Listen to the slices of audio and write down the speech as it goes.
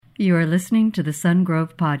You are listening to the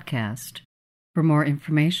Sungrove Podcast. For more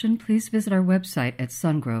information, please visit our website at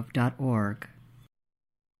sungrove.org.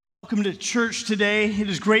 Welcome to church today. It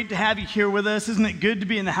is great to have you here with us. Isn't it good to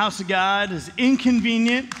be in the house of God? As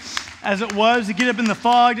inconvenient as it was to get up in the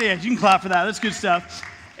fog. Yeah, you can clap for that. That's good stuff.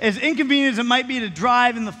 As inconvenient as it might be to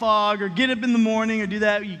drive in the fog or get up in the morning or do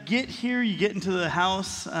that, you get here, you get into the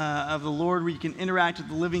house of the Lord where you can interact with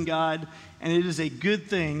the living God, and it is a good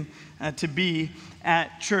thing to be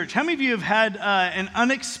at church. How many of you have had an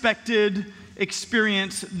unexpected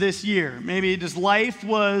experience this year? Maybe just life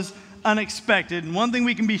was unexpected. And one thing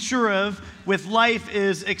we can be sure of with life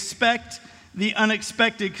is expect the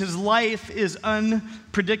unexpected, because life is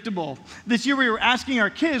unpredictable. This year we were asking our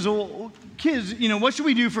kids, well, kids, what should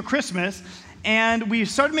we do for Christmas? And we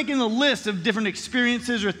started making a list of different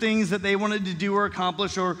experiences or things that they wanted to do or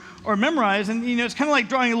accomplish or memorize. And, it's kind of like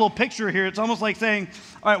drawing a little picture here. It's almost like saying,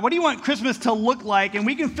 all right, what do you want Christmas to look like? And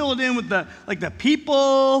we can fill it in with the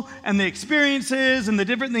people and the experiences and the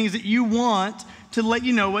different things that you want to let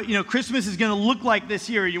you know what, Christmas is going to look like this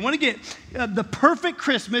year. You want to get the perfect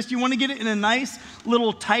Christmas. You want to get it in a nice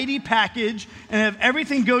little tidy package and have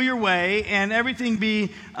everything go your way and everything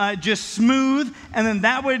be just smooth. And then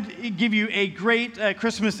that would give you a great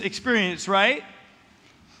Christmas experience, right?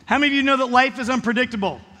 How many of you know that life is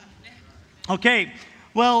unpredictable? Okay.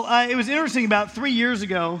 Well, it was interesting. About 3 years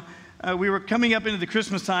ago, we were coming up into the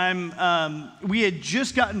Christmas time. We had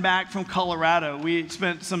just gotten back from Colorado. We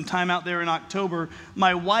spent some time out there in October.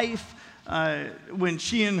 My wife, when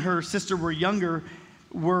she and her sister were younger,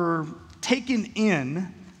 were taken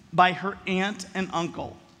in by her aunt and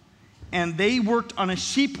uncle. And they worked on a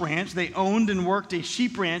sheep ranch. They owned and worked a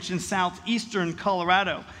sheep ranch in southeastern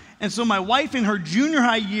Colorado. And so my wife in her junior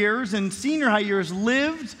high years and senior high years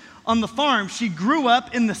lived on the farm. She grew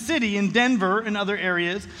up in the city in Denver and other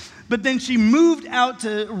areas. But then she moved out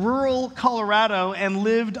to rural Colorado and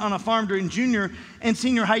lived on a farm during junior and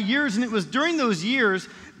senior high years. And it was during those years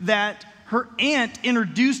that her aunt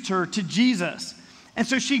introduced her to Jesus. And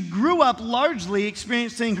so she grew up largely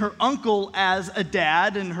experiencing her uncle as a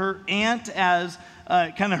dad and her aunt as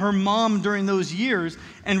kind of her mom during those years,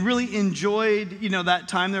 and really enjoyed, that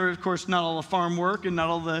time. There were, of course, not all the farm work and not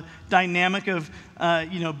all the dynamic of,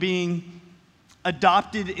 being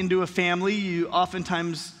adopted into a family. You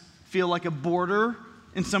oftentimes feel like a boarder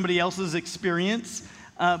in somebody else's experience,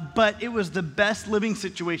 but it was the best living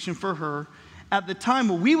situation for her at the time.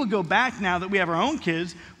 Well, we would go back, now that we have our own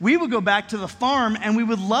kids, we would go back to the farm and we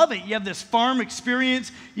would love it. You have this farm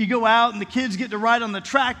experience. You go out and the kids get to ride on the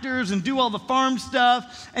tractors and do all the farm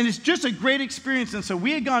stuff, and it's just a great experience. And so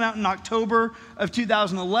we had gone out in October of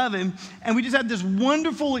 2011, and we just had this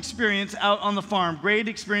wonderful experience out on the farm. Great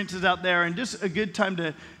experiences out there, and just a good time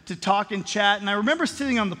to talk and chat. And I remember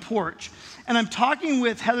sitting on the porch, and I'm talking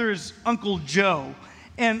with Heather's Uncle Joe.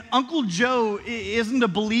 And Uncle Joe isn't a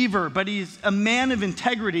believer, but he's a man of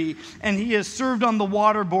integrity, and he has served on the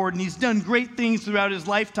water board, and he's done great things throughout his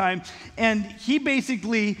lifetime. And he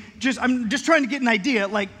basically I'm just trying to get an idea,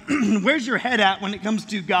 like, where's your head at when it comes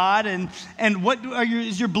to God, and what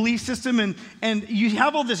is your belief system? And you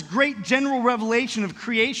have all this great general revelation of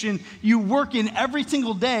creation you work in every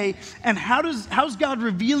single day, and how's God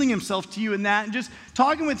revealing himself to you in that? And just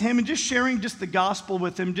talking with him and just sharing just the gospel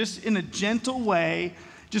with him, just in a gentle way.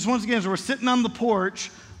 Just once again, as we're sitting on the porch,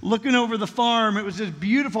 looking over the farm, it was just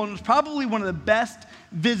beautiful. And it was probably one of the best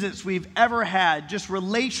visits we've ever had, just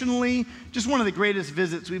relationally, just one of the greatest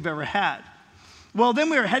visits we've ever had. Well, then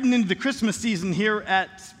we were heading into the Christmas season here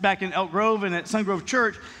back in Elk Grove and at Sungrove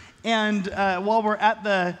Church. And while we're at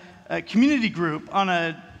the community group on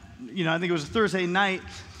I think it was a Thursday night,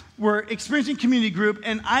 we're experiencing community group,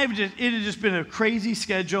 and it had just been a crazy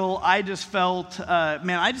schedule. I just felt,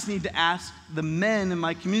 I just need to ask the men in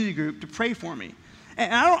my community group to pray for me.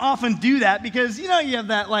 And I don't often do that because, you have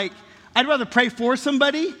that, I'd rather pray for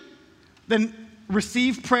somebody than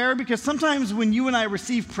receive prayer, because sometimes when you and I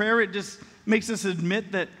receive prayer, it just makes us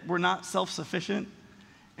admit that we're not self-sufficient.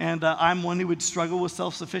 And I'm one who would struggle with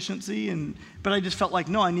self-sufficiency, but I just felt like,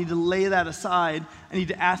 no, I need to lay that aside. I need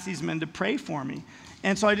to ask these men to pray for me.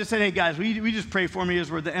 And so I just said, hey, guys, we just pray for me as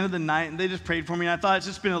we're at the end of the night. And they just prayed for me. And I thought it's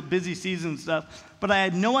just been a busy season and stuff. But I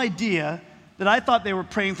had no idea that I thought they were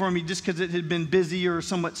praying for me just because it had been busy or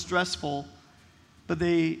somewhat stressful. But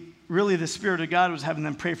the Spirit of God was having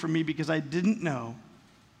them pray for me because I didn't know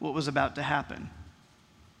what was about to happen.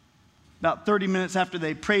 About 30 minutes after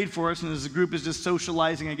they prayed for us, and as the group is just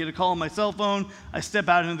socializing, I get a call on my cell phone. I step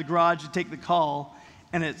out into the garage to take the call,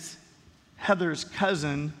 and it's Heather's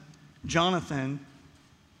cousin, Jonathan,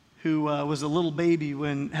 who was a little baby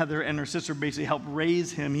when Heather and her sister basically helped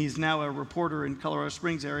raise him. He's now a reporter in Colorado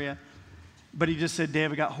Springs area. But he just said,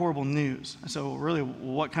 Dave, I got horrible news. I said, well, really,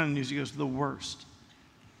 what kind of news? He goes, the worst.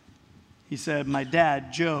 He said, my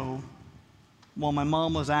dad, Joe, while my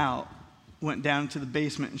mom was out, went down to the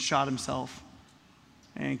basement and shot himself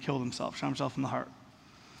and killed himself, shot himself in the heart.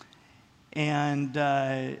 And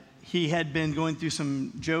Joe had been going through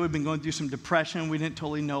some depression. We didn't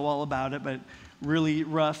totally know all about it, but really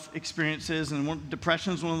rough experiences. And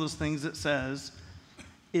depression is one of those things that says,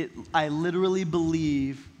 I literally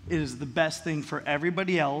believe it is the best thing for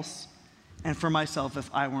everybody else and for myself if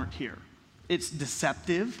I weren't here. It's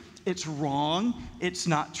deceptive. It's wrong. It's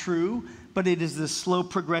not true. But it is this slow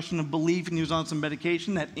progression of belief, and he was on some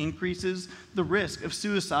medication that increases the risk of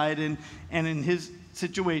suicide. And in his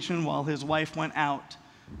situation, while his wife went out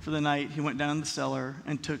for the night, he went down in the cellar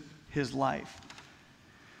and took his life.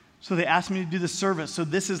 So they asked me to do the service. So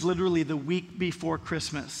this is literally the week before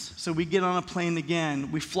Christmas. So we get on a plane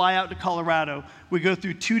again. We fly out to Colorado. We go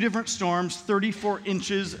through 2 different storms, 34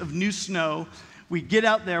 inches of new snow. We get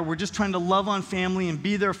out there. We're just trying to love on family and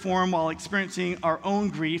be there for them while experiencing our own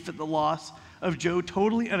grief at the loss of Joe,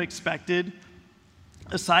 totally unexpected.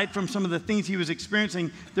 Aside from some of the things he was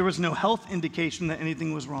experiencing, there was no health indication that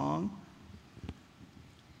anything was wrong.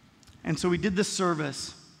 And so we did this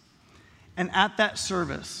service. And at that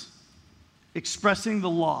service, expressing the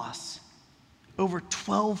loss, over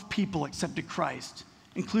 12 people accepted Christ,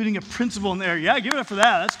 including a principal in there. Yeah, give it up for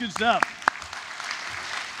that. That's good stuff.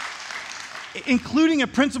 Including a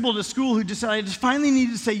principal at a school who decided I just finally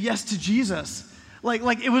needed to say yes to Jesus.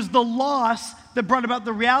 Like it was the loss that brought about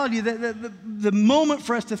the reality, the moment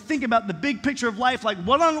for us to think about the big picture of life. Like,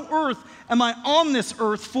 what on earth am I on this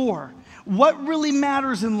earth for? What really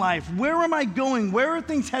matters in life? Where am I going? Where are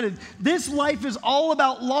things headed? This life is all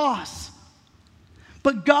about loss.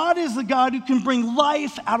 But God is the God who can bring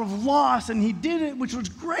life out of loss, and he did it, which was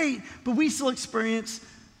great, but we still experience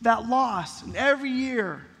that loss. And every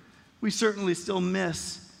year, we certainly still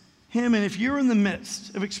miss him. And if you're in the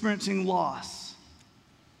midst of experiencing loss,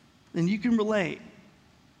 then you can relate.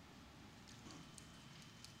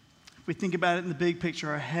 If we think about it in the big picture,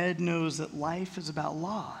 our head knows that life is about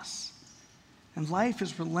loss. And life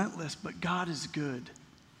is relentless, but God is good.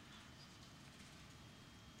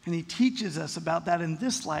 And he teaches us about that in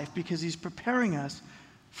this life because he's preparing us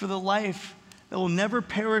for the life that will never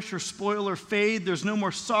perish or spoil or fade. There's no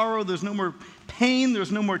more sorrow. There's no more pain.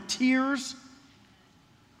 There's no more tears.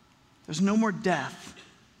 There's no more death.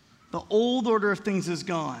 The old order of things is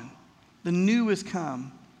gone. The new has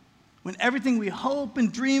come. When everything we hope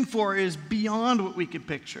and dream for is beyond what we could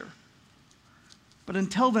picture. But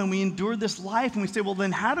until then, we endure this life and we say, well,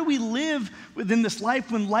 then how do we live within this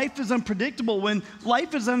life when life is unpredictable, when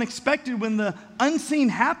life is unexpected, when the unseen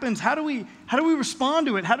happens? How do we respond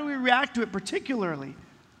to it? How do we react to it, particularly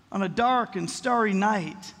on a dark and starry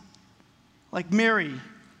night, like Mary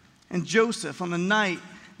and Joseph on the night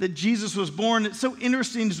that Jesus was born? It's so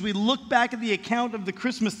interesting as we look back at the account of the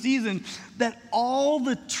Christmas season that all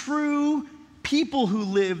the true people who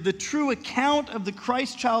lived, the true account of the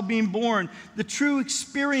Christ child being born, the true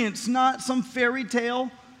experience, not some fairy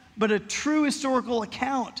tale, but a true historical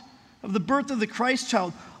account of the birth of the Christ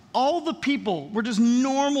child. All the people were just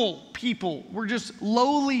normal people, were just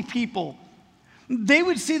lowly people. They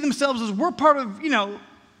would see themselves as we're part of,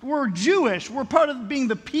 we're Jewish, we're part of being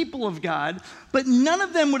the people of God, but none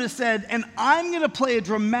of them would have said, and I'm going to play a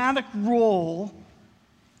dramatic role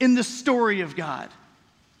in the story of God.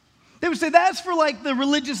 They would say that's for like the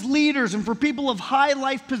religious leaders and for people of high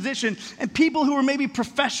life position and people who are maybe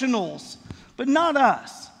professionals, but not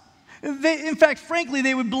us. In fact, frankly,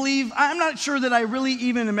 they would believe, I'm not sure that I really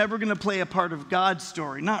even am ever going to play a part of God's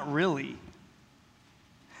story. Not really.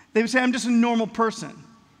 They would say, I'm just a normal person.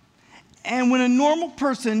 And when a normal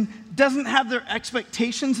person doesn't have their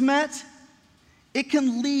expectations met, it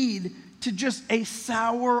can lead to just a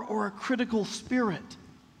sour or a critical spirit.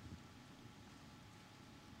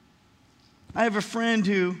 I have a friend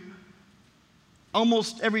who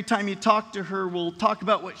almost every time you talk to her will talk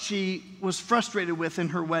about what she was frustrated with in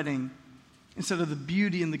her wedding instead of the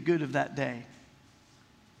beauty and the good of that day.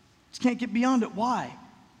 Just can't get beyond it. Why?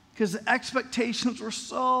 Because the expectations were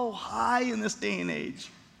so high in this day and age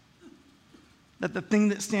that the thing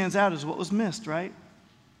that stands out is what was missed, right?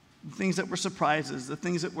 The things that were surprises, the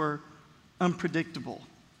things that were unpredictable.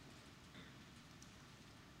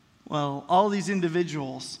 Well, all these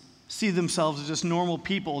individuals see themselves as just normal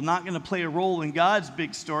people, not going to play a role in God's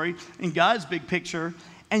big story, in God's big picture,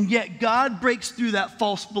 and yet God breaks through that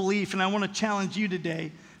false belief, and I want to challenge you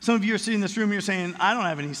today. Some of you are sitting in this room, you're saying, I don't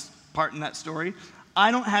have any part in that story.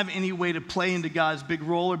 I don't have any way to play into God's big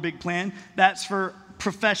role or big plan. That's for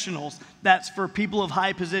professionals. That's for people of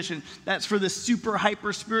high position. That's for the super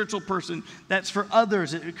hyper spiritual person. That's for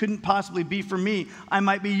others. It couldn't possibly be for me. I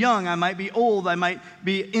might be young. I might be old. I might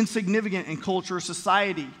be insignificant in culture or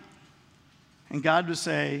society. And God would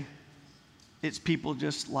say, it's people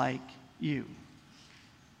just like you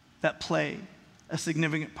that play a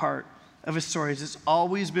significant part of his stories. It's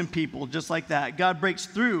always been people just like that. God breaks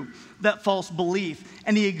through that false belief,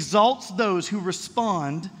 and he exalts those who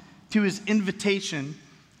respond to his invitation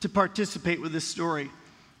to participate with this story.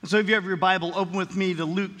 And so if you have your Bible, open with me to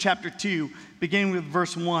Luke chapter 2, beginning with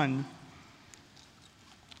verse 1.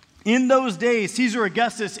 In those days, Caesar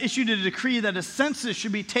Augustus issued a decree that a census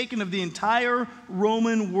should be taken of the entire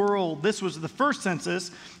Roman world. This was the first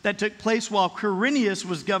census that took place while Quirinius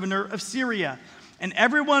was governor of Syria. And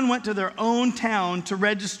everyone went to their own town to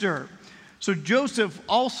register. So Joseph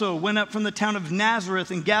also went up from the town of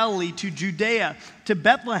Nazareth in Galilee to Judea, to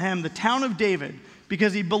Bethlehem, the town of David,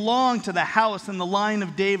 because he belonged to the house and the line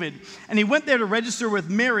of David. And he went there to register with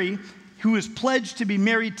Mary, who was pledged to be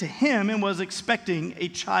married to him and was expecting a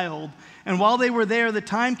child. And while they were there, the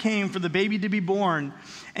time came for the baby to be born.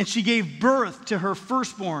 And she gave birth to her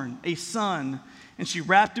firstborn, a son. And she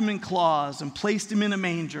wrapped him in cloths and placed him in a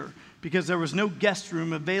manger, because there was no guest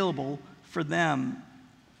room available for them.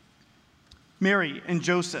 Mary and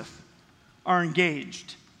Joseph are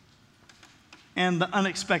engaged, and the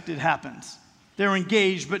unexpected happens. They're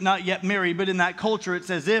engaged but not yet married, but in that culture it's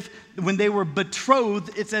as if when they were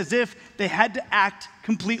betrothed, it's as if they had to act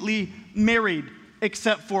completely married,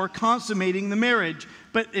 except for consummating the marriage.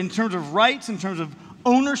 But in terms of rights, in terms of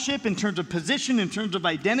ownership, in terms of position, in terms of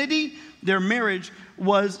identity, their marriage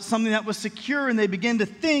was something that was secure, and they began to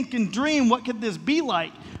think and dream, what could this be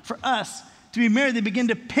like for us to be married? They began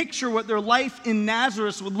to picture what their life in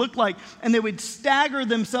Nazareth would look like, and they would stagger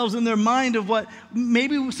themselves in their mind of what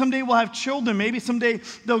maybe someday we'll have children, maybe someday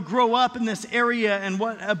they'll grow up in this area, and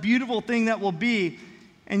what a beautiful thing that will be.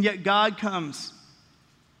 And yet God comes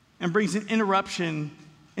and brings an interruption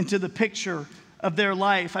into the picture of their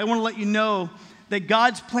life. I want to let you know that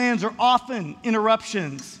God's plans are often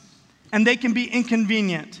interruptions, and they can be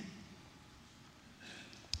inconvenient.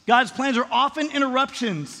 God's plans are often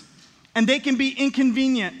interruptions, and they can be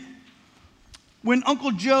inconvenient. When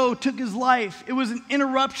Uncle Joe took his life, it was an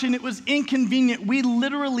interruption. It was inconvenient. We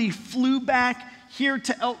literally flew back here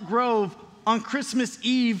to Elk Grove on Christmas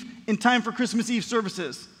Eve in time for Christmas Eve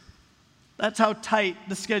services. That's how tight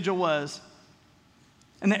the schedule was.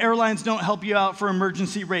 And the airlines don't help you out for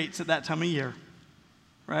emergency rates at that time of year,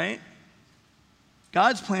 right?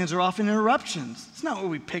 God's plans are often interruptions. It's not what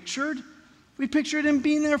we pictured. We pictured him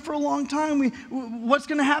being there for a long time. What's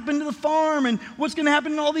going to happen to the farm, and what's going to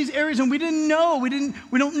happen in all these areas, and we didn't know. We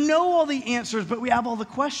don't know all the answers, but we have all the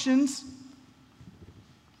questions.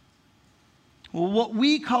 Well, what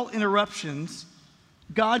we call interruptions,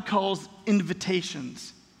 God calls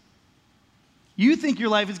invitations. You think your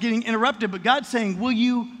life is getting interrupted, but God's saying, will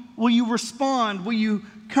you respond? Will you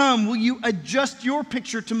come? Will you adjust your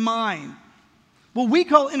picture to mine? What we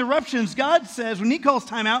call interruptions, God says, when he calls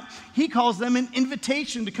time out, he calls them an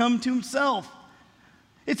invitation to come to himself.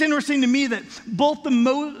 It's interesting to me that both the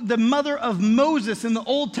mother of Moses in the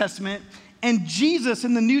Old Testament and Jesus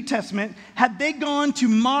in the New Testament, had they gone to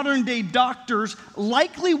modern day doctors,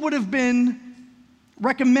 likely would have been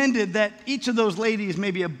recommended that each of those ladies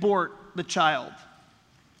maybe abort the child.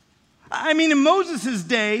 I mean, in Moses'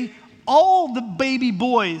 day, all the baby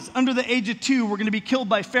boys under the age of 2 were going to be killed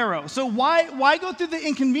by Pharaoh. So why go through the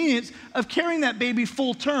inconvenience of carrying that baby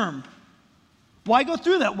full term? Why go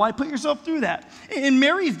through that? Why put yourself through that? In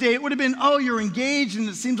Mary's day, it would have been, oh, you're engaged, and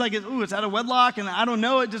it seems like it's out of wedlock, and I don't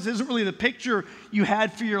know, it just isn't really the picture you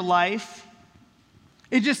had for your life.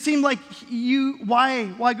 It just seemed like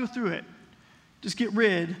why go through it? Just get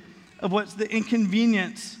rid of what's the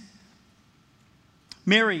inconvenience.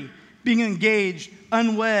 Mary, being engaged,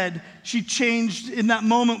 unwed, she changed in that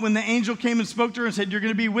moment when the angel came and spoke to her and said, you're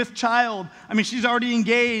going to be with child. I mean, she's already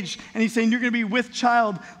engaged, and he's saying, you're going to be with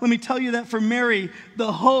child. Let me tell you that for Mary,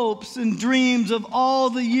 the hopes and dreams of all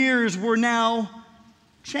the years were now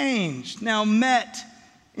changed, now met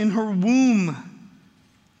in her womb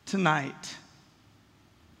tonight.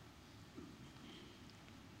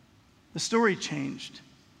 The story changed.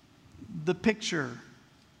 The picture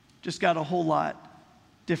just got a whole lot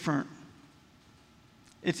different.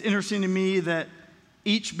 It's interesting to me that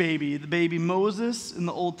each baby, the baby Moses in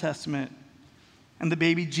the Old Testament and the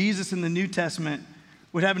baby Jesus in the New Testament,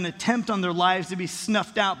 would have an attempt on their lives to be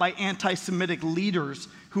snuffed out by anti-Semitic leaders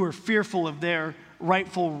who are fearful of their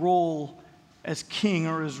rightful role as king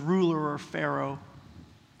or as ruler or pharaoh.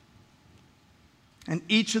 And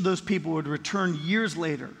each of those people would return years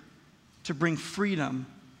later to bring freedom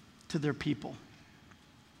to their people.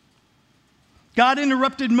 God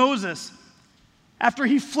interrupted Moses after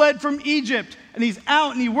he fled from Egypt, and he's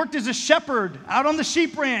out and he worked as a shepherd out on the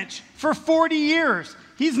sheep ranch for 40 years.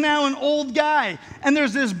 He's now an old guy, and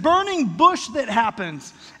there's this burning bush that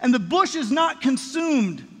happens, and the bush is not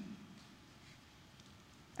consumed.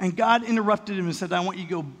 And God interrupted him and said, I want you to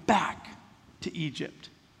go back to Egypt,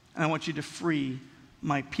 and I want you to free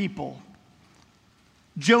my people.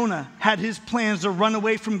 Jonah had his plans to run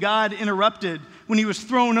away from God interrupted when he was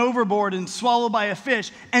thrown overboard and swallowed by a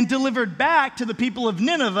fish and delivered back to the people of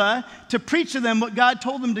Nineveh to preach to them what God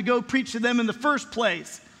told him to go preach to them in the first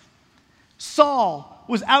place. Saul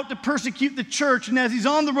was out to persecute the church, and as he's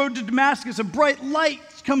on the road to Damascus, a bright light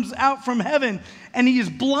comes out from heaven, and he is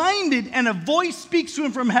blinded, and a voice speaks to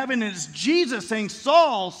him from heaven, and it's Jesus saying,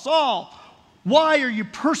 Saul, Saul, why are you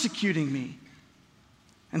persecuting me?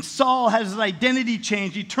 And Saul has his identity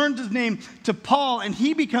changed. He turns his name to Paul, and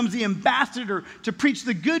he becomes the ambassador to preach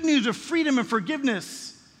the good news of freedom and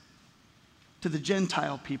forgiveness to the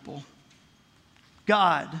Gentile people.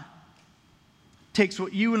 God takes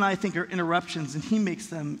what you and I think are interruptions, and he makes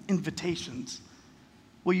them invitations.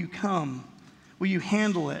 Will you come? Will you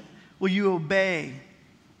handle it? Will you obey?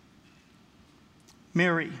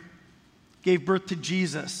 Mary gave birth to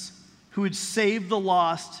Jesus, who would save the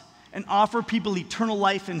lost and offer people eternal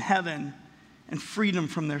life in heaven and freedom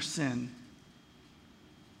from their sin.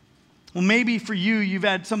 Well, maybe for you, you've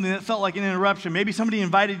had something that felt like an interruption. Maybe somebody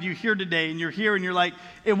invited you here today, and you're here, and you're like,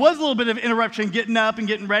 it was a little bit of interruption getting up and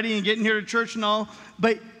getting ready and getting here to church and all,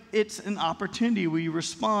 but it's an opportunity where you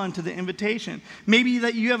respond to the invitation. Maybe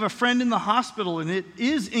that you have a friend in the hospital, and it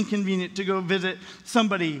is inconvenient to go visit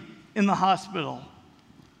somebody in the hospital.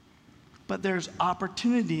 But there's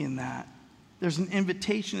opportunity in that. There's an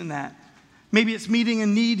invitation in that. Maybe it's meeting a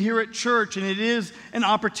need here at church, and it is an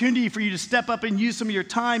opportunity for you to step up and use some of your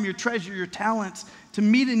time, your treasure, your talents to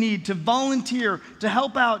meet a need, to volunteer, to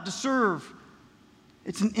help out, to serve.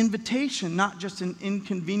 It's an invitation, not just an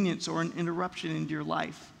inconvenience or an interruption into your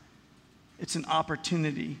life. It's an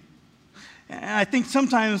opportunity. And I think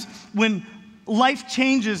sometimes when life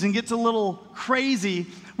changes and gets a little crazy,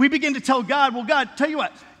 we begin to tell God, well, God, tell you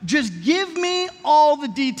what, just give me all the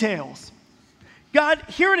details. God,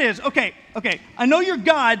 here it is. Okay, I know you're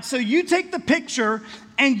God, so you take the picture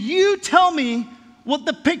and you tell me what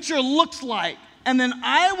the picture looks like. And then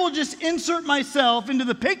I will just insert myself into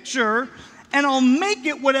the picture and I'll make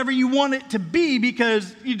it whatever you want it to be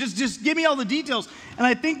because you just give me all the details. And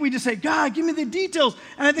I think we just say, God, give me the details.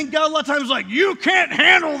 And I think God a lot of times is like, you can't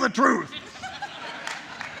handle the truth.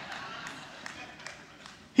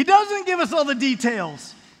 He doesn't give us all the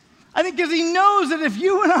details. I think because he knows that if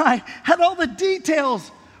you and I had all the details,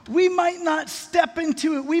 we might not step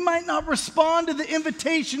into it. We might not respond to the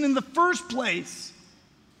invitation in the first place.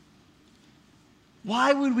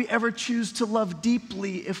 Why would we ever choose to love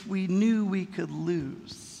deeply if we knew we could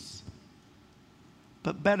lose?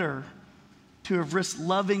 But better to have risked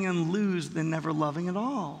loving and lose than never loving at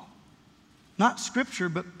all. Not scripture,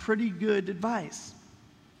 but pretty good advice.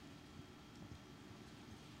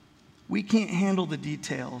 We can't handle the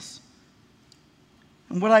details.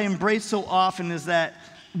 And what I embrace so often is that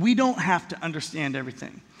we don't have to understand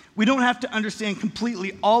everything. We don't have to understand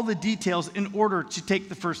completely all the details in order to take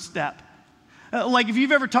the first step. Like if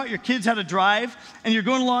you've ever taught your kids how to drive and you're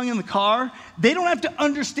going along in the car, they don't have to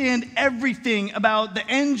understand everything about the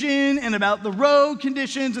engine and about the road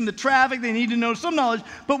conditions and the traffic. They need to know some knowledge.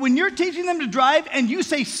 But when you're teaching them to drive and you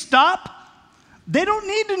say stop, they don't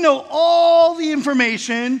need to know all the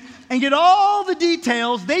information and get all the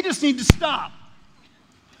details. They just need to stop.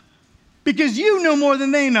 Because you know more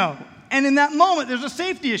than they know. And in that moment, there's a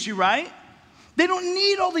safety issue, right? They don't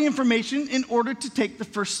need all the information in order to take the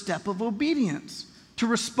first step of obedience, to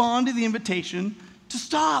respond to the invitation to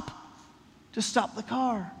stop the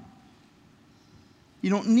car. You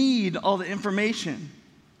don't need all the information.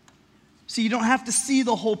 See, you don't have to see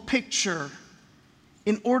the whole picture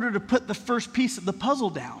in order to put the first piece of the puzzle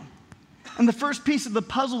down. And the first piece of the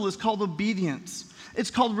puzzle is called obedience. It's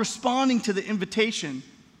called responding to the invitation.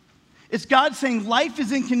 It's God saying life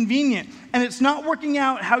is inconvenient and it's not working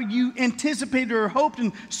out how you anticipated or hoped,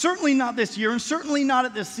 and certainly not this year and certainly not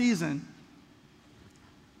at this season.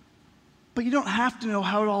 But you don't have to know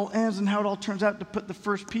how it all ends and how it all turns out to put the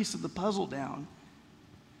first piece of the puzzle down,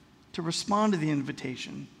 to respond to the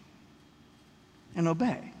invitation and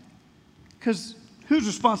obey. Because whose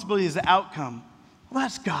responsibility is the outcome? Well,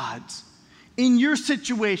 that's God's. in your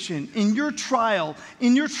situation, in your trial,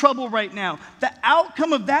 in your trouble right now, the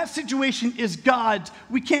outcome of that situation is God's.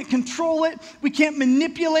 We can't control it. We can't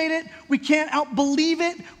manipulate it. We can't outbelieve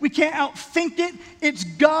it. We can't outthink it. It's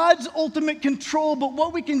God's ultimate control. But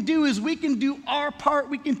what we can do is we can do our part.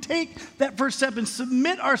 We can take that first step and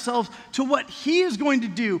submit ourselves to what He is going to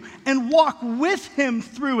do and walk with Him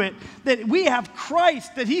through it. That we have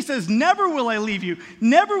Christ, that He says, never will I leave you.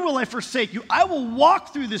 Never will I forsake you. I will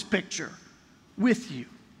walk through this picture with you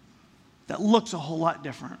that looks a whole lot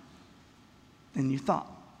different than you thought.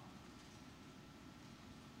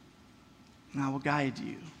 And I will guide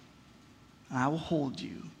you, and I will hold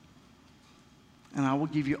you, and I will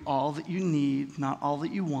give you all that you need, not all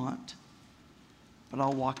that you want, but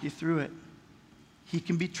I'll walk you through it. He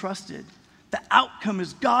can be trusted. The outcome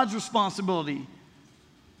is God's responsibility.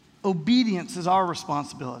 Obedience is our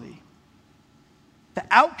responsibility. The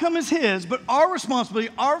outcome is His, but our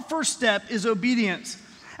responsibility, our first step is obedience.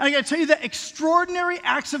 And I got to tell you that extraordinary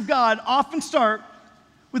acts of God often start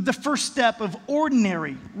with the first step of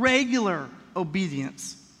ordinary, regular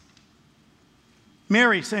obedience.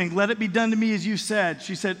 Mary saying, let it be done to me as you said.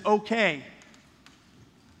 She said, okay.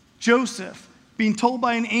 Joseph being told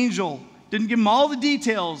by an angel, didn't give him all the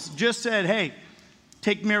details, just said, hey,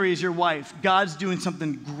 take Mary as your wife. God's doing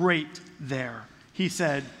something great there. He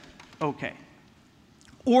said, okay.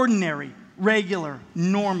 Ordinary, regular,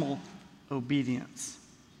 normal obedience.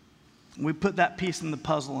 We put that piece in the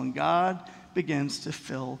puzzle, and God begins to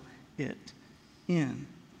fill it in.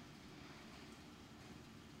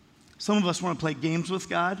 Some of us want to play games with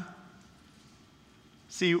God.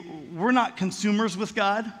 See, we're not consumers with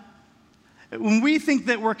God. When we think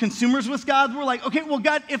that we're consumers with God, we're like, okay, well,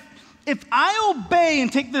 God, if I obey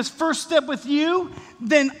and take this first step with you,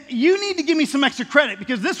 then you need to give me some extra credit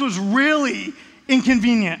because this was really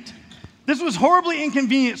inconvenient. This was horribly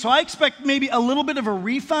inconvenient, so I expect maybe a little bit of a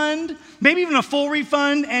refund, maybe even a full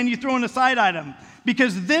refund, and you throw in a side item.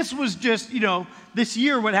 Because this was just, this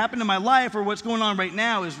year, what happened in my life or what's going on right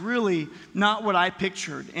now is really not what I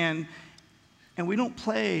pictured. And we don't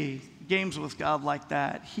play games with God like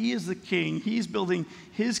that. He is the king. He's building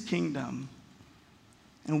His kingdom.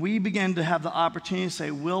 And we begin to have the opportunity to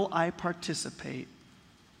say, will I participate?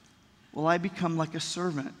 Will I become like a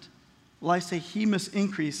servant? Will I say He must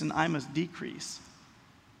increase and I must decrease?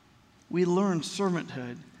 We learn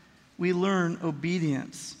servanthood. We learn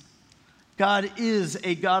obedience. God is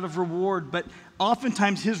a God of reward, but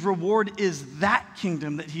oftentimes His reward is that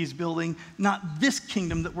kingdom that He's building, not this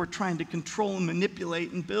kingdom that we're trying to control and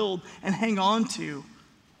manipulate and build and hang on to.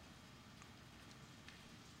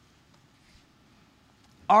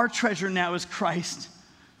 Our treasure now is Christ.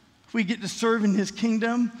 We get to serve in His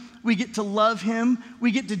kingdom. We get to love Him.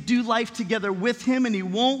 We get to do life together with Him, and He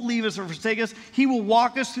won't leave us or forsake us. He will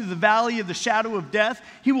walk us through the valley of the shadow of death.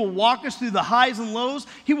 He will walk us through the highs and lows.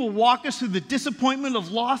 He will walk us through the disappointment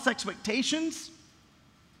of lost expectations.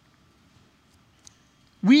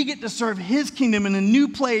 We get to serve His kingdom in a new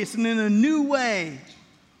place and in a new way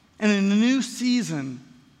and in a new season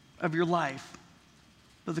of your life.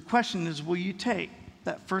 But the question is, will you take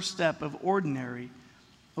that first step of ordinary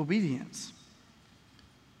obedience?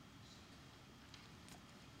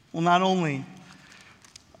 Well, not only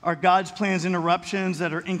are God's plans interruptions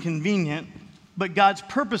that are inconvenient, but God's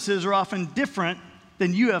purposes are often different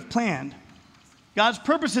than you have planned. God's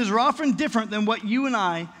purposes are often different than what you and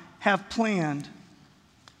I have planned.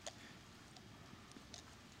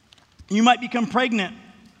 You might become pregnant,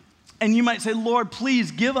 and you might say, Lord,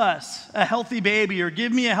 please give us a healthy baby, or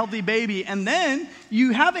give me a healthy baby. And then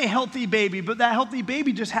you have a healthy baby, but that healthy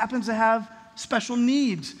baby just happens to have special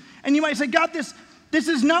needs. And you might say, God, this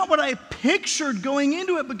is not what I pictured going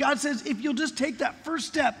into it. But God says, if you'll just take that first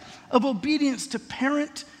step of obedience to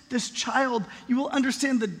parent this child, you will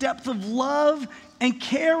understand the depth of love and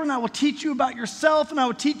care, and I will teach you about yourself, and I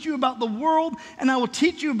will teach you about the world, and I will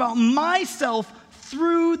teach you about myself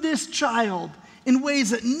through this child in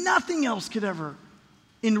ways that nothing else could ever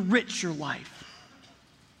enrich your life.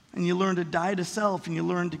 And you learn to die to self, and you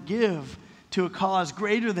learn to give to a cause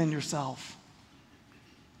greater than yourself.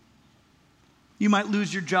 You might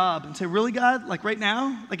lose your job and say, really, God? Like right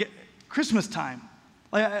now? Like at Christmas time?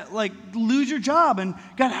 Like lose your job, and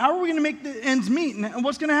God, how are we going to make the ends meet, and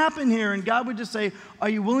what's going to happen here? And God would just say, are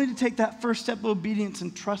you willing to take that first step of obedience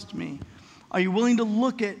and trust me? Are you willing to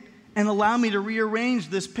look at and allow me to rearrange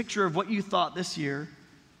this picture of what you thought this year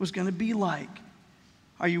was going to be like?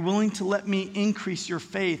 Are you willing to let me increase your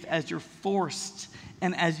faith as you're forced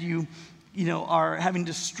and as you are having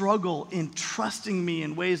to struggle in trusting me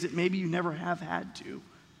in ways that maybe you never have had to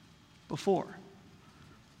before?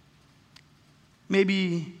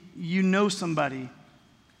 Maybe you know somebody,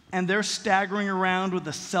 and they're staggering around with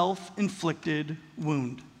a self-inflicted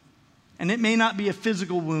wound. And it may not be a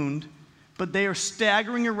physical wound, but they are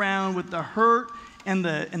staggering around with the hurt and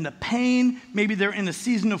the pain. Maybe they're in a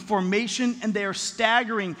season of formation, and they are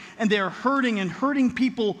staggering, and they are hurting, and hurting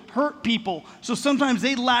people hurt people. So sometimes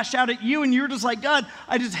they lash out at you, and you're just like, God,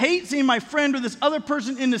 I just hate seeing my friend or this other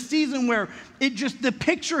person in a season where the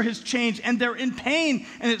picture has changed, and they're in pain,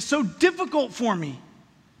 and it's so difficult for me.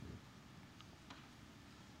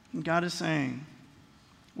 And God is saying,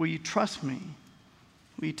 will you trust me?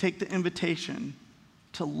 Will you take the invitation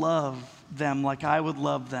to love them like I would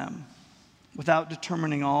love them without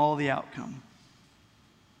determining all the outcome?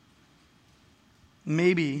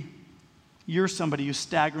 Maybe you're somebody who's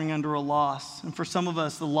staggering under a loss. And for some of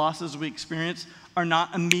us, the losses we experience are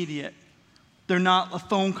not immediate. They're not a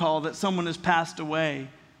phone call that someone has passed away,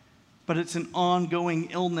 but it's an ongoing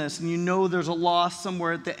illness. And you know there's a loss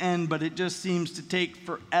somewhere at the end, but it just seems to take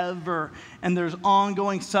forever. And there's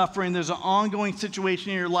ongoing suffering. There's an ongoing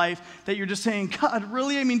situation in your life that you're just saying, God,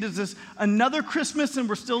 really? I mean, does this another Christmas and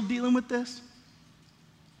we're still dealing with this?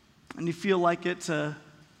 And you feel like it's a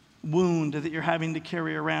wound that you're having to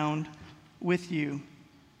carry around with you,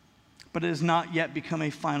 but it has not yet become a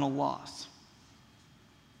final loss.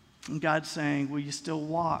 And God's saying, will you still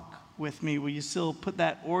walk with me? Will you still put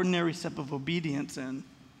that ordinary step of obedience in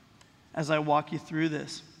as I walk you through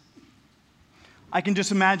this? I can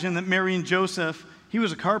just imagine that Mary and Joseph, he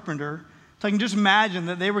was a carpenter, so I can just imagine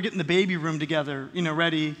that they were getting the baby room together,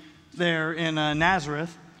 ready there in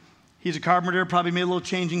Nazareth. He's a carpenter, probably made a little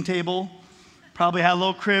changing table, probably had a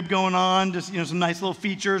little crib going on, just, some nice little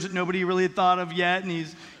features that nobody really had thought of yet. And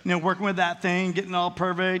he's, working with that thing, getting all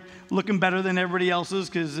perfect, looking better than everybody else's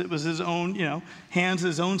because it was his own, hands,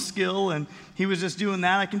 his own skill. And he was just doing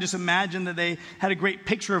that. I can just imagine that they had a great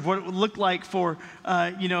picture of what it would look like for,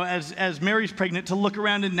 as Mary's pregnant, to look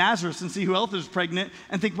around in Nazareth and see who else is pregnant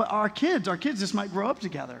and think, well, our kids just might grow up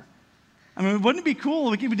together. I mean, wouldn't it be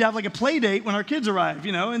cool if we could have like a play date when our kids arrive,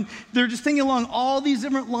 And they're just thinking along all these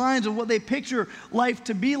different lines of what they picture life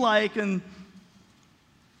to be like. And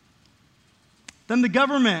then the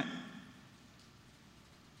government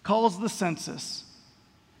calls the census,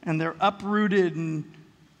 and they're uprooted, and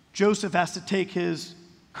Joseph has to take his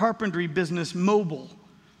carpentry business mobile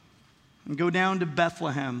and go down to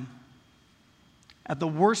Bethlehem at the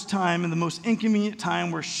worst time and the most inconvenient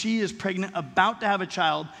time, where she is pregnant, about to have a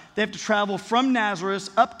child. They have to travel from Nazareth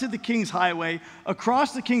up to the King's Highway,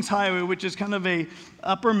 across the King's Highway, which is kind of a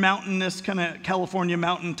upper mountainous, kind of California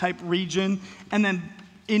mountain type region, and then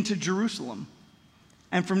into Jerusalem.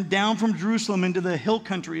 And down from Jerusalem into the hill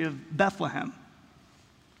country of Bethlehem.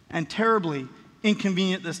 And terribly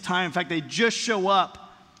inconvenient this time. In fact, they just show up,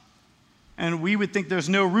 and we would think there's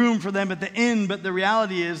no room for them at the inn, but the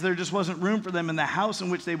reality is there just wasn't room for them in the house in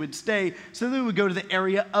which they would stay. So they would go to the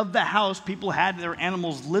area of the house. People had their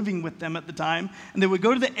animals living with them at the time, and they would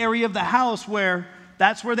go to the area of the house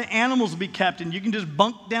that's where the animals would be kept, and you can just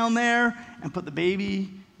bunk down there and put the baby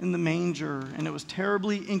in the manger. And it was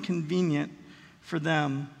terribly inconvenient for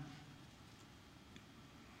them.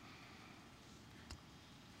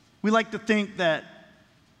 We like to think that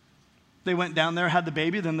they went down there, had the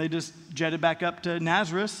baby, then they just jetted back up to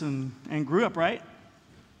Nazareth and grew up, right?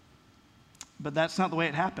 But that's not the way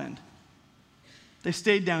it happened. They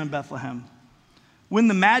stayed down in Bethlehem. When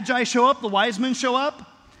the Magi show up, the wise men show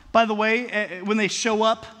up. By the way, when they show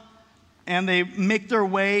up and they make their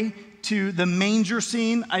way to the manger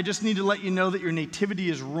scene, I just need to let you know that your nativity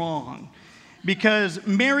is wrong. Because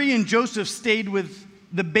Mary and Joseph stayed with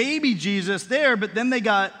the baby Jesus there, but then they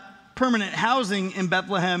got permanent housing in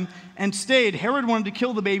Bethlehem and stayed. Herod wanted to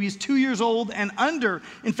kill the babies 2 years old and under.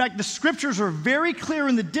 In fact, the scriptures are very clear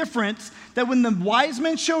in the difference that when the wise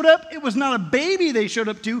men showed up, it was not a baby they showed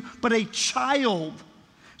up to, but a child.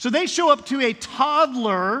 So they show up to a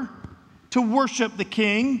toddler to worship the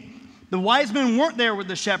king. The wise men weren't there with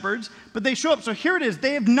the shepherds, but they show up. So here it is.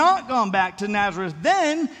 They have not gone back to Nazareth.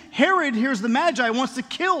 Then Herod hears the Magi, wants to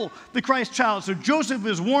kill the Christ child. So Joseph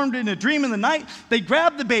is warned in a dream in the night. They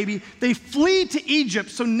grab the baby. They flee to Egypt.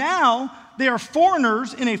 So now they are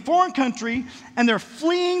foreigners in a foreign country, and they're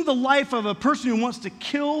fleeing the life of a person who wants to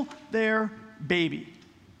kill their baby.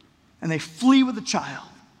 And they flee with the child.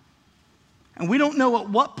 And we don't know at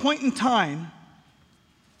what point in time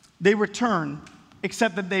they return,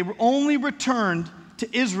 except that they only returned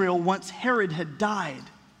to Israel once Herod had died.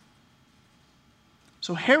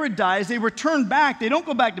 So Herod dies, they return back. They don't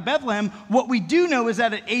go back to Bethlehem. What we do know is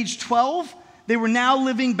that at age 12, they were now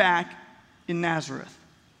living back in Nazareth.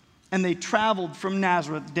 And they traveled from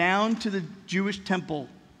Nazareth down to the Jewish temple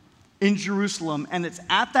in Jerusalem. And it's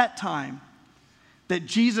at that time that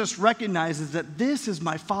Jesus recognizes that this is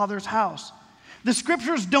my Father's house. The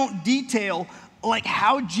scriptures don't detail like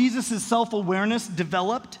how Jesus' self-awareness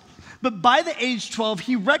developed, but by the age 12,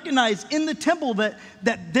 he recognized in the temple that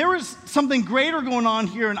there is something greater going on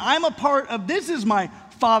here, and I'm a part of, this is my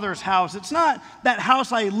Father's house. It's not that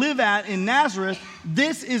house I live at in Nazareth.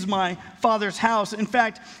 This is my Father's house. In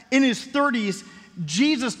fact, in his 30s,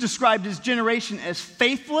 Jesus described his generation as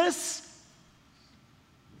faithless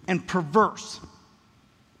and perverse.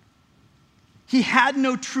 He had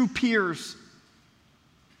no true peers.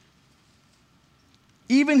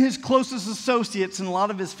 Even his closest associates and a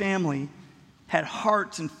lot of his family had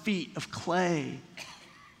hearts and feet of clay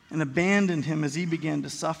and abandoned him as he began to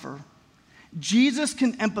suffer. Jesus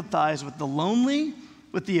can empathize with the lonely,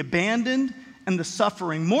 with the abandoned, and the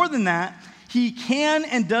suffering. More than that, he can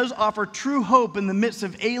and does offer true hope in the midst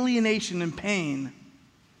of alienation and pain.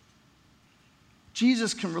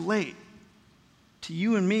 Jesus can relate to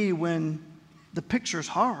you and me when the picture's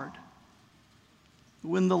hard,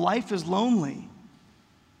 when the life is lonely,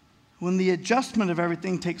 when the adjustment of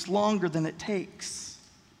everything takes longer than it takes.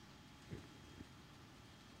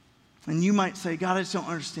 And you might say, God, I just don't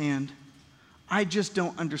understand. I just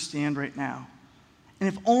don't understand right now. And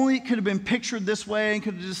if only it could have been pictured this way and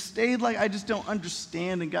could have just stayed like, I just don't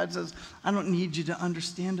understand. And God says, I don't need you to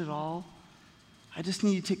understand it all. I just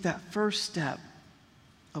need you to take that first step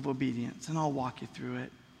of obedience, and I'll walk you through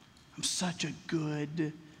it. I'm such a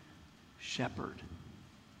good shepherd.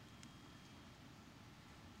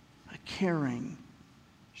 A caring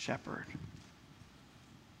shepherd.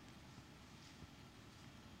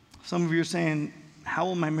 Some of you are saying, how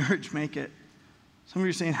will my marriage make it? Some of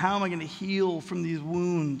you are saying, how am I going to heal from these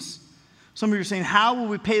wounds? Some of you are saying, how will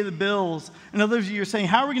we pay the bills? And others of you are saying,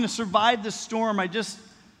 how are we going to survive this storm? I just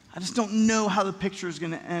don't know how the picture is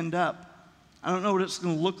going to end up. I don't know what it's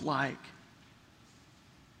going to look like.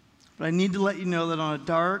 But I need to let you know that on a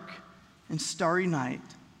dark and starry night,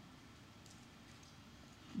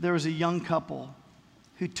 there was a young couple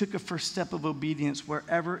who took a first step of obedience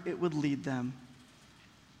wherever it would lead them.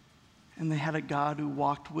 And they had a God who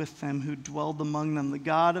walked with them, who dwelled among them, the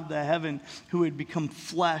God of the heaven who had become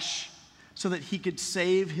flesh so that he could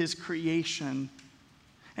save his creation.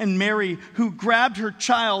 And Mary, who grabbed her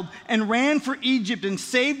child and ran for Egypt and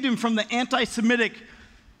saved him from the anti-Semitic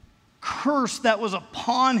curse that was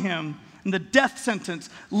upon him and the death sentence,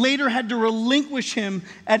 later had to relinquish him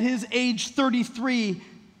at his age 33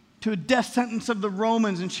 to a death sentence of the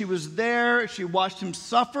Romans. And she was there. She watched him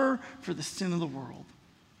suffer for the sin of the world.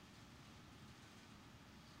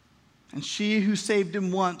 And she who saved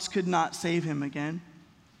him once could not save him again.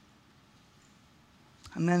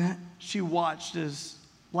 And then she watched as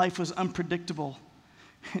life was unpredictable.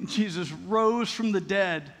 And Jesus rose from the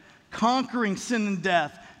dead, conquering sin and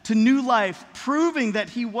death to new life, proving that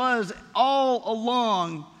he was all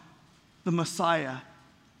along the Messiah,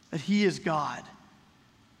 that he is God.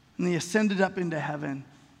 And he ascended up into heaven.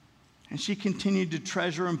 And she continued to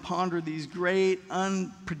treasure and ponder these great,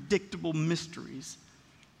 unpredictable mysteries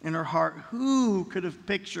in her heart. Who could have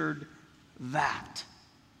pictured that?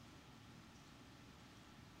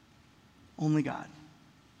 Only God.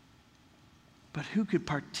 But who could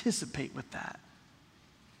participate with that?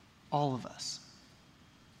 All of us.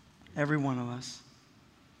 Every one of us.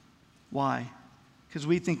 Why? Because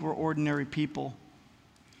we think we're ordinary people.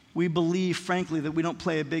 We believe, frankly, that we don't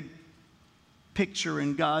play a big picture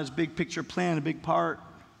in God's big picture plan, a big part.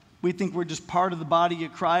 We think we're just part of the body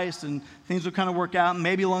of Christ and things will kind of work out. And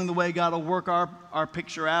maybe along the way, God will work our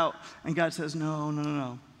picture out. And God says,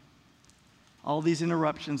 no. All these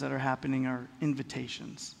interruptions that are happening are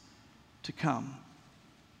invitations to come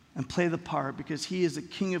and play the part, because he is the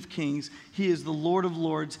King of Kings. He is the Lord of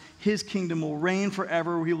Lords. His kingdom will reign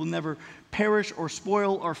forever. He will never perish or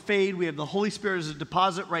spoil or fade. We have the Holy Spirit as a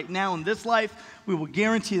deposit right now in this life. We will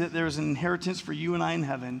guarantee that there is an inheritance for you and I in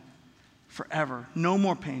heaven forever. No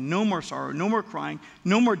more pain, no more sorrow, no more crying,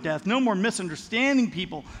 no more death, no more misunderstanding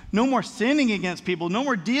people, no more sinning against people, no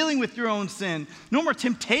more dealing with your own sin, no more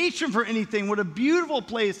temptation for anything. What a beautiful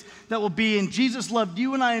place that will be. And Jesus loved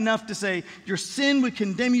you and I enough to say, your sin would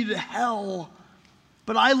condemn you to hell,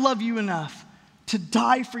 but I love you enough to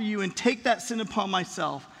die for you and take that sin upon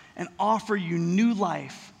myself and offer you new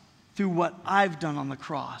life through what I've done on the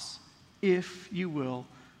cross, if you will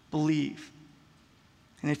believe.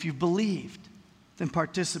 And if you've believed, then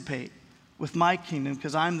participate with my kingdom,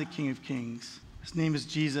 because I'm the King of Kings. His name is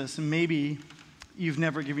Jesus, and maybe you've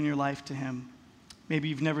never given your life to him. Maybe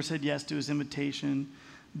you've never said yes to his invitation.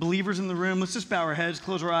 Believers in the room, let's just bow our heads,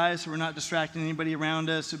 close our eyes so we're not distracting anybody around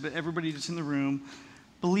us, but everybody that's in the room.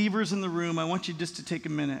 Believers in the room, I want you just to take a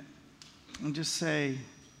minute and just say,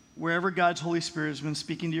 wherever God's Holy Spirit has been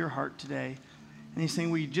speaking to your heart today, and he's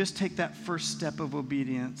saying, will you just take that first step of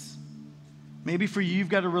obedience? Maybe for you, you've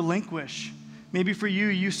got to relinquish. Maybe for you,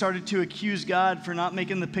 you started to accuse God for not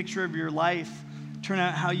making the picture of your life turn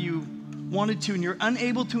out how you wanted to, and you're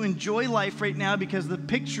unable to enjoy life right now because the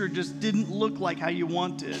picture just didn't look like how you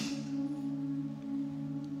wanted.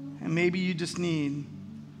 And maybe you just need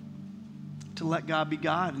to let God be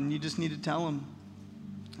God, and you just need to tell him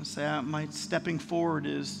and say, my stepping forward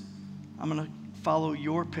is I'm going to follow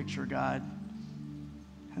your picture, God,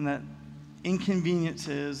 and that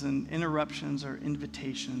inconveniences and interruptions are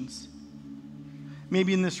invitations.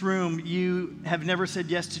 Maybe in this room you have never said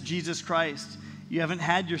yes to Jesus Christ. You haven't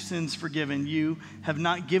had your sins forgiven. You have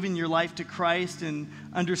not given your life to Christ and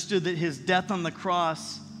understood that his death on the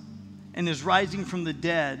cross and his rising from the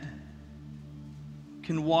dead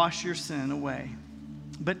can wash your sin away.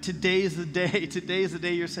 But today is the day. Today is the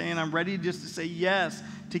day you're saying, I'm ready just to say yes,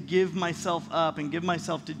 to give myself up and give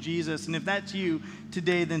myself to Jesus. And if that's you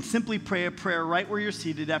today, then simply pray a prayer right where you're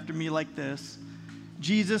seated after me like this.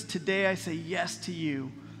 Jesus, today I say yes to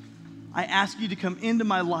you. I ask you to come into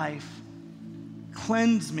my life,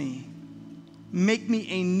 cleanse me, make me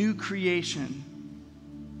a new creation.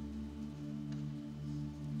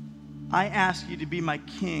 I ask you to be my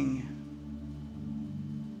King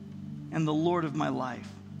and the Lord of my life.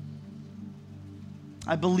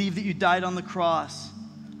 I believe that you died on the cross.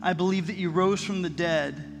 I believe that you rose from the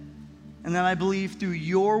dead. And that I believe through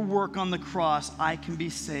your work on the cross, I can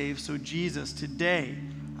be saved. So Jesus, today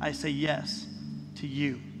I say yes to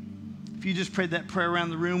you. If you just prayed that prayer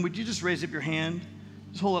around the room, would you just raise up your hand?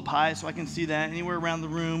 Just hold up high so I can see that anywhere around the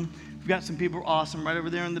room. We've got some people awesome right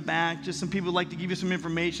over there in the back. Just some people would like to give you some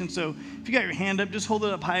information. So if you got your hand up, just hold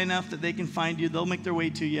it up high enough that they can find you. They'll make their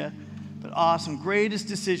way to you. But awesome. Greatest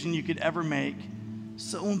decision you could ever make.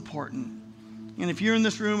 So important. And if you're in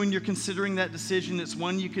this room and you're considering that decision, it's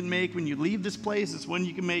one you can make when you leave this place. It's one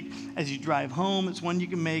you can make as you drive home. It's one you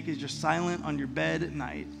can make as you're silent on your bed at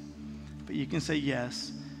night. But you can say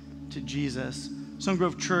yes to Jesus.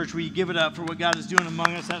 Sungrove Church, will you give it up for what God is doing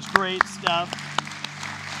among us? That's great stuff.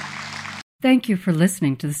 Thank you for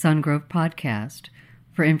listening to the Sungrove Podcast.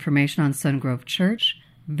 For information on Sungrove Church,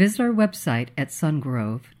 visit our website at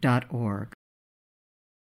sungrove.org.